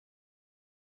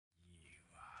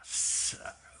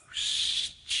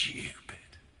stupid.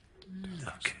 Look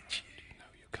at you. No,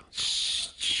 you can't.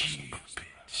 Stupid.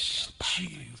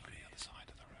 Stupid.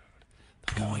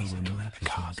 Pointless.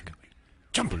 Cars.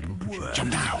 Jump! Jump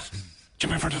now!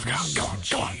 Jump in front of the car!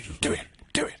 Go on! Do it!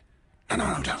 Do it!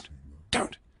 No, don't!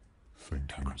 Don't!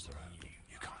 Don't cross the road.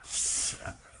 You can't. So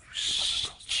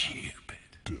stupid.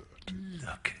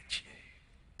 Look at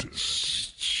you.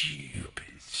 Stupid.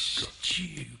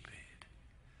 Stupid.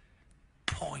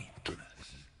 Pointless.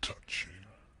 Touching.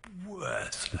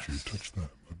 Worthless. Did you touch that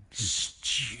one?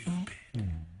 Stupid.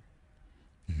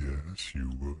 Yes,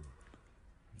 you were.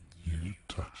 You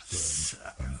touched them. So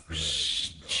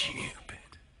stupid.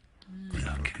 They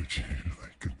look at you.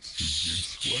 They can see you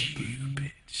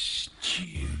sweating.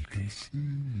 Stupid. They can see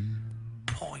you.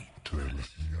 They're Pointless.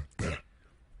 looking at that.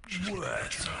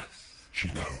 Worthless. She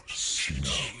knows. She knows.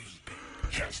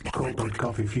 Yes, look away, Corporate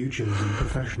coffee futures in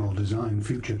professional design,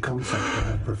 future concept to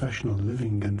have professional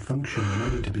living and function,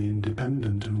 money to be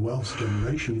independent and wealth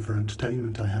generation for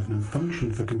entertainment. I have no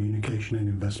function for communication and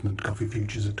investment. Coffee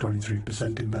futures at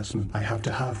 23% investment. I have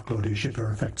to have Claudia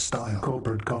Schiffer effect style.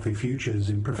 Corporate coffee futures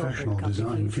in professional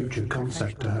design, future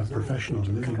concept to have professional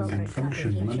living and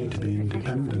function, money to be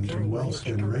independent and wealth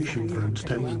generation for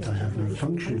entertainment. I have no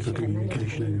function for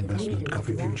communication and investment.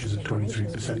 Coffee futures at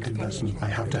 23% investment. I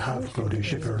have to have Claudia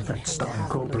Schiffer effect style.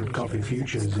 Corporate coffee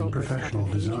futures in professional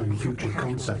design, future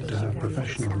concept to have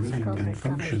professional living and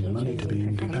function, money to be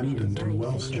independent and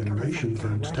wealth generation for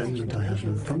entertainment. I have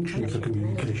no function for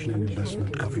communication and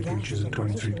investment. Coffee futures at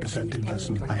 23%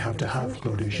 investment. I have to have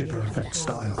Claudia Schiffer effect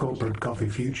style. Corporate coffee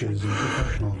futures in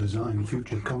professional design,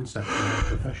 future concept to have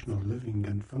professional living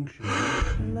and function.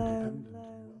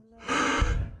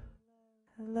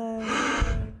 Hello.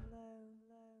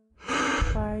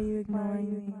 Why are you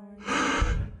ignoring me?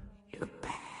 You're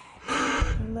bad.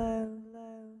 Hello.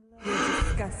 You're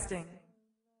disgusting.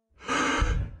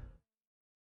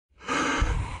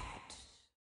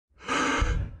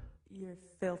 You're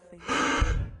filthy.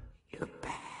 You're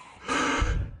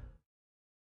bad.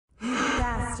 You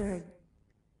bastard.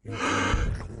 You're going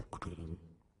to talk to them.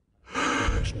 You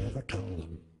must never tell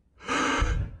them.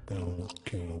 They'll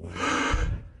lock you away.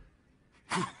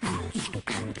 You'll stop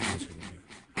realizing you.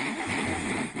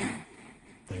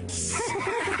 They will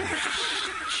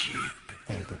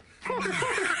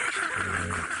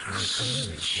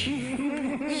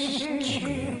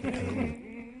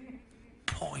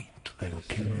Point. They will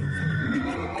kill you.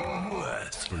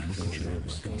 Worthless. They look at you.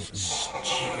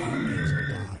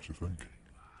 What you think?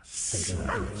 So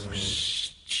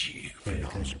stupid.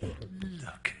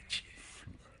 Look at you.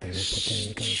 They will put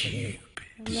their guns on you.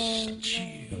 Stupid.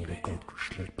 Stupid. Go to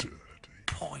sleep. Dirty.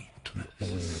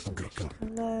 Pointless.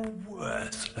 Hello.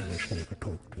 Worthless. Never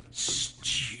talk to them.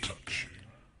 Stupid. Touching.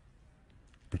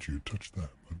 But you touched that,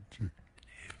 wouldn't you?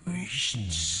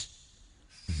 Wishes.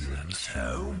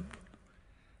 So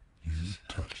You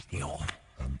touched them, your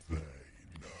and they know.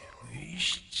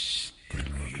 wishes. They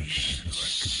look at you.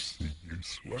 They can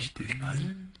see you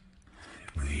sweating.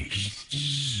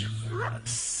 Wishes.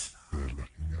 They're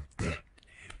looking at that.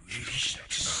 Wishes.